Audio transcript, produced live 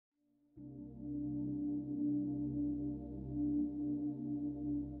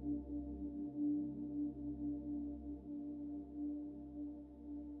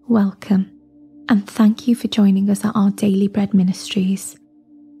Welcome, and thank you for joining us at our Daily Bread Ministries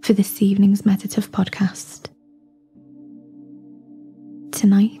for this evening's meditative podcast.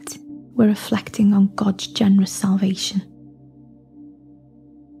 Tonight, we're reflecting on God's generous salvation.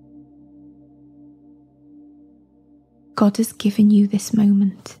 God has given you this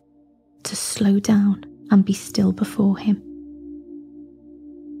moment to slow down and be still before Him.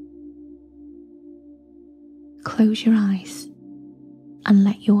 Close your eyes and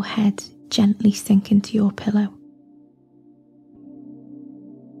let your head gently sink into your pillow.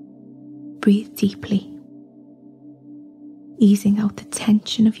 Breathe deeply, easing out the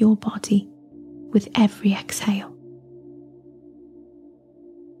tension of your body with every exhale.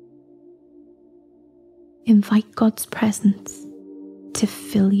 Invite God's presence to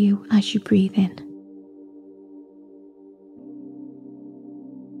fill you as you breathe in.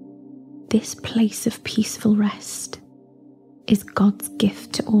 This place of peaceful rest is God's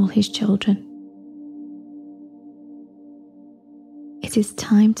gift to all His children. It is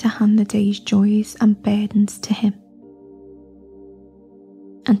time to hand the day's joys and burdens to Him,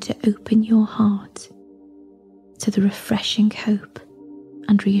 and to open your heart to the refreshing hope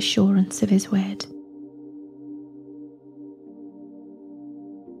and reassurance of His word.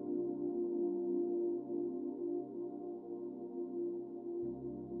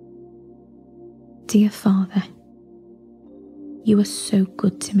 Dear Father, you are so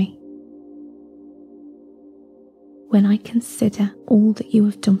good to me. When I consider all that you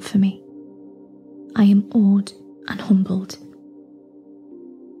have done for me, I am awed and humbled.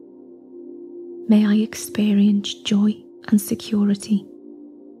 May I experience joy and security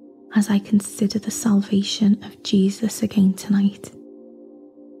as I consider the salvation of Jesus again tonight.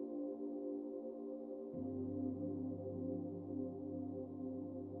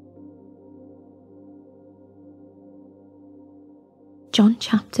 John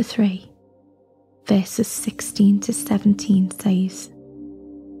chapter 3, verses 16 to 17 says,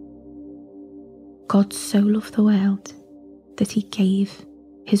 God so loved the world that He gave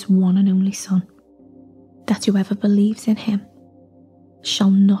His one and only Son, that whoever believes in Him shall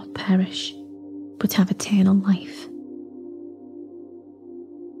not perish, but have eternal life.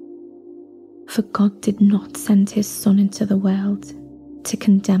 For God did not send His Son into the world to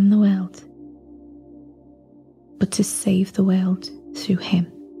condemn the world, but to save the world through Him.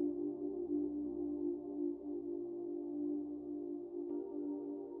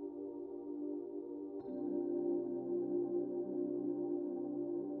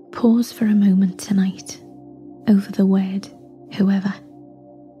 Pause for a moment tonight over the word whoever.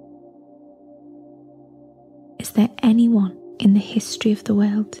 Is there anyone in the history of the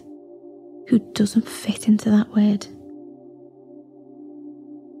world who doesn't fit into that word?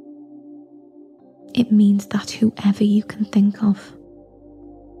 It means that whoever you can think of,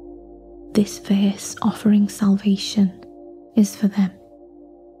 this verse offering salvation is for them.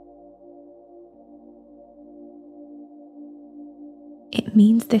 It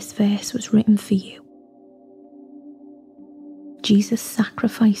means this verse was written for you. Jesus'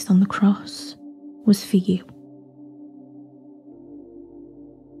 sacrifice on the cross was for you.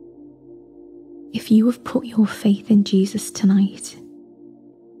 If you have put your faith in Jesus tonight,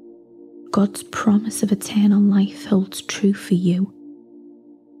 God's promise of eternal life holds true for you.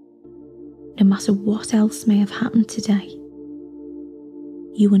 No matter what else may have happened today,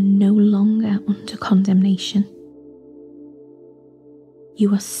 you are no longer under condemnation.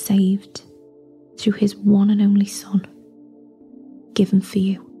 You are saved through His one and only Son, given for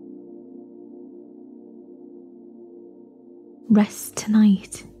you. Rest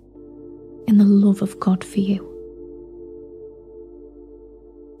tonight in the love of God for you.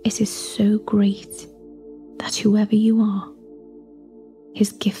 It is so great that whoever you are,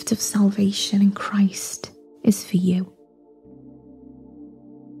 His gift of salvation in Christ is for you.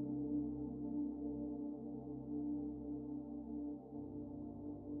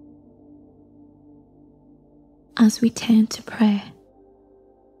 As we turn to prayer,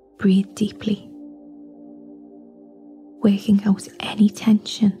 breathe deeply, working out any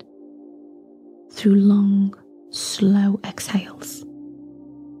tension through long, slow exhales.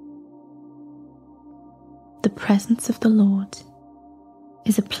 The presence of the Lord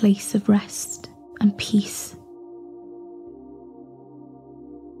is a place of rest and peace.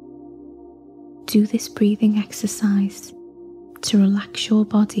 Do this breathing exercise to relax your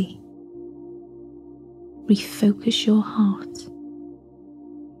body, refocus your heart,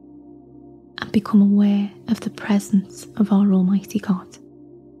 and become aware of the presence of our Almighty God,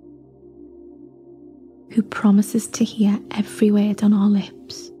 who promises to hear every word on our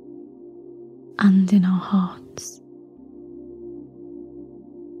lips and in our hearts.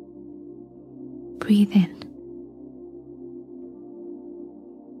 breathe in.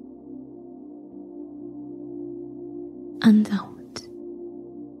 And out.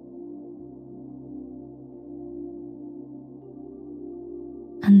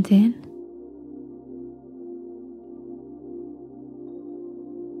 And in.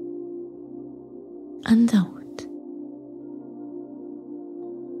 And out.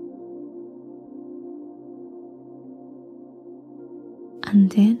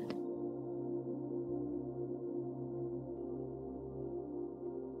 And in.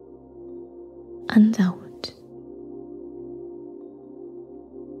 And out.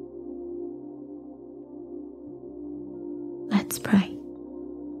 Let's pray.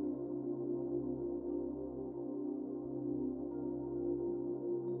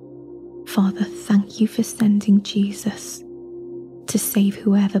 Father, thank you for sending Jesus to save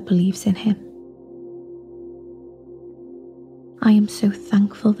whoever believes in him. I am so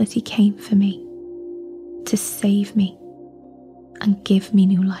thankful that he came for me, to save me and give me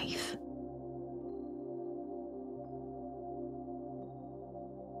new life.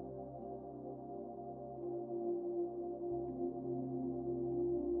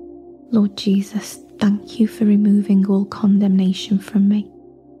 Lord Jesus, thank you for removing all condemnation from me.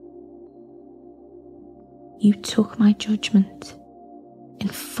 You took my judgment in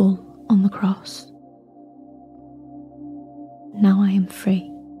full on the cross. Now I am free.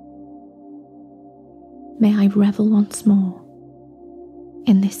 May I revel once more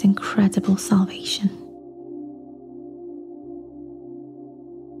in this incredible salvation.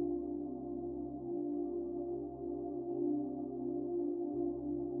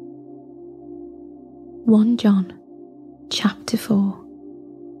 (1 John chapter 4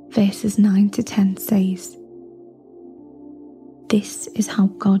 verses 9 to 10 says, "This is how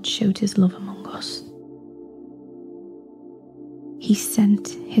God showed his love among us. He sent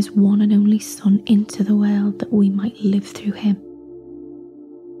his one and only Son into the world that we might live through him.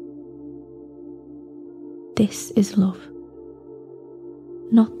 This is love.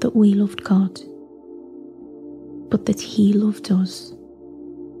 Not that we loved God, but that he loved us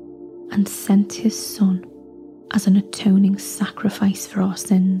and sent his Son as an atoning sacrifice for our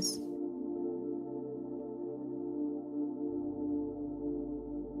sins."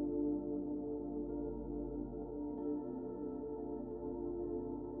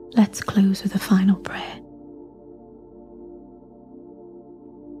 Let's close with a final prayer.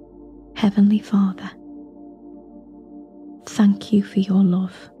 Heavenly Father, thank you for your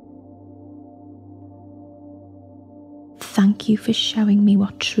love. Thank you for showing me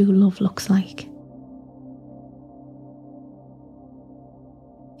what true love looks like.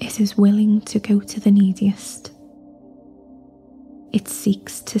 It is willing to go to the neediest. It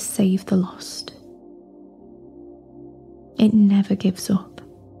seeks to save the lost. It never gives up.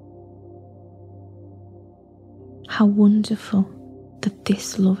 How wonderful that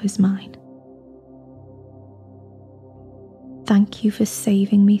this love is mine. Thank you for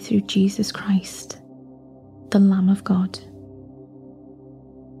saving me through Jesus Christ, the Lamb of God,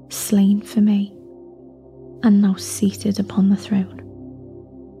 slain for me and now seated upon the throne.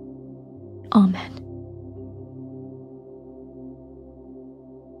 Amen.